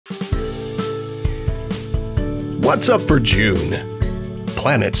What's up for June?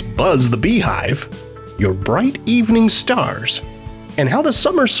 Planets buzz the beehive, your bright evening stars, and how the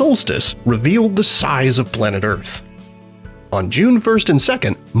summer solstice revealed the size of planet Earth. On June 1st and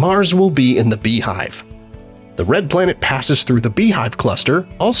 2nd, Mars will be in the Beehive. The red planet passes through the Beehive Cluster,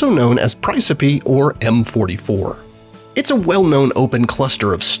 also known as Praesepe or M44. It's a well-known open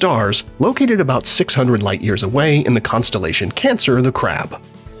cluster of stars located about 600 light-years away in the constellation Cancer the Crab.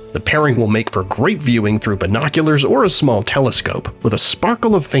 The pairing will make for great viewing through binoculars or a small telescope, with a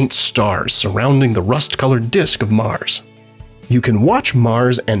sparkle of faint stars surrounding the rust-colored disk of Mars. You can watch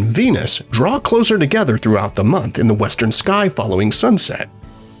Mars and Venus draw closer together throughout the month in the western sky following sunset.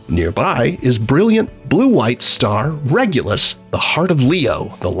 Nearby is brilliant blue-white star Regulus, the heart of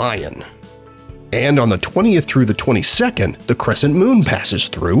Leo, the lion. And on the 20th through the 22nd, the crescent moon passes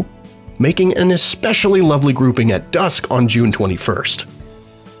through, making an especially lovely grouping at dusk on June 21st.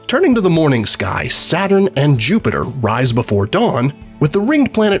 Turning to the morning sky, Saturn and Jupiter rise before dawn, with the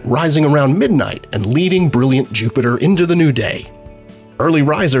ringed planet rising around midnight and leading brilliant Jupiter into the new day. Early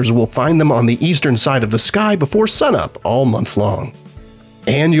risers will find them on the eastern side of the sky before sunup all month long.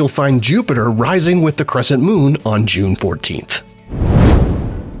 And you'll find Jupiter rising with the crescent moon on June 14th.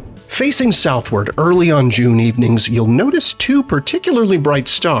 Facing southward early on June evenings, you'll notice two particularly bright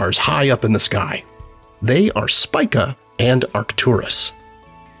stars high up in the sky. They are Spica and Arcturus.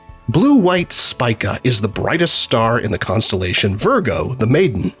 Blue-white Spica is the brightest star in the constellation Virgo, the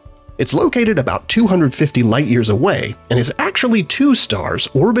Maiden. It's located about 250 light-years away and is actually two stars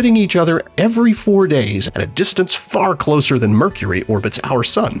orbiting each other every 4 days at a distance far closer than Mercury orbits our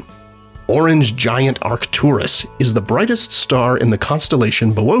Sun. Orange giant Arcturus is the brightest star in the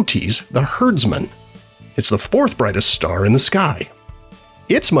constellation Boötes, the Herdsman. It's the fourth brightest star in the sky.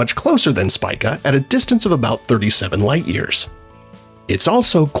 It's much closer than Spica at a distance of about 37 light-years. It's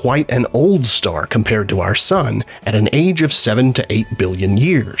also quite an old star compared to our Sun at an age of 7 to 8 billion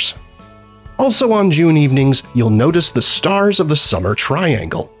years. Also on June evenings, you'll notice the stars of the summer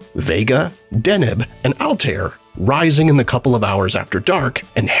triangle, Vega, Deneb, and Altair, rising in the couple of hours after dark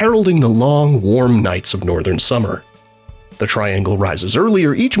and heralding the long, warm nights of northern summer. The triangle rises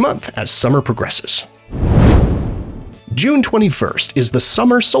earlier each month as summer progresses. June 21st is the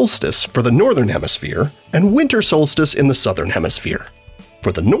summer solstice for the northern hemisphere and winter solstice in the southern hemisphere.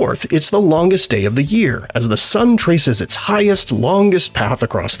 For the north, it's the longest day of the year as the sun traces its highest, longest path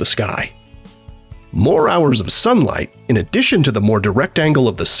across the sky. More hours of sunlight, in addition to the more direct angle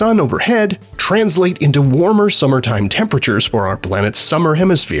of the sun overhead, translate into warmer summertime temperatures for our planet's summer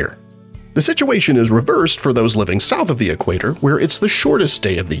hemisphere. The situation is reversed for those living south of the equator, where it's the shortest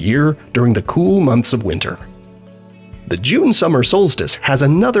day of the year during the cool months of winter. The June summer solstice has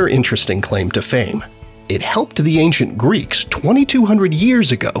another interesting claim to fame. It helped the ancient Greeks 2,200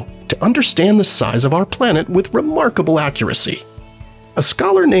 years ago to understand the size of our planet with remarkable accuracy. A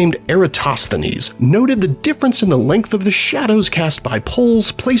scholar named Eratosthenes noted the difference in the length of the shadows cast by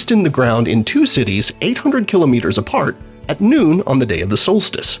poles placed in the ground in two cities 800 kilometers apart at noon on the day of the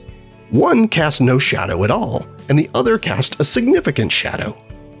solstice. One cast no shadow at all, and the other cast a significant shadow.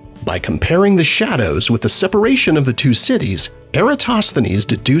 By comparing the shadows with the separation of the two cities, Eratosthenes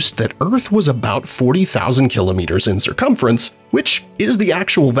deduced that Earth was about 40,000 kilometers in circumference, which is the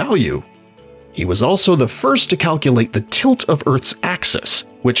actual value. He was also the first to calculate the tilt of Earth's axis,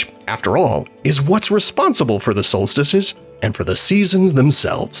 which, after all, is what's responsible for the solstices and for the seasons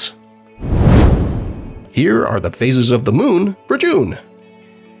themselves. Here are the phases of the moon for June.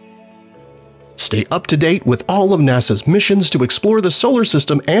 Stay up to date with all of NASA's missions to explore the solar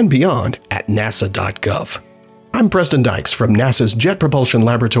system and beyond at nasa.gov. I'm Preston Dykes from NASA's Jet Propulsion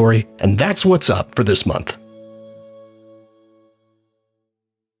Laboratory, and that's what's up for this month.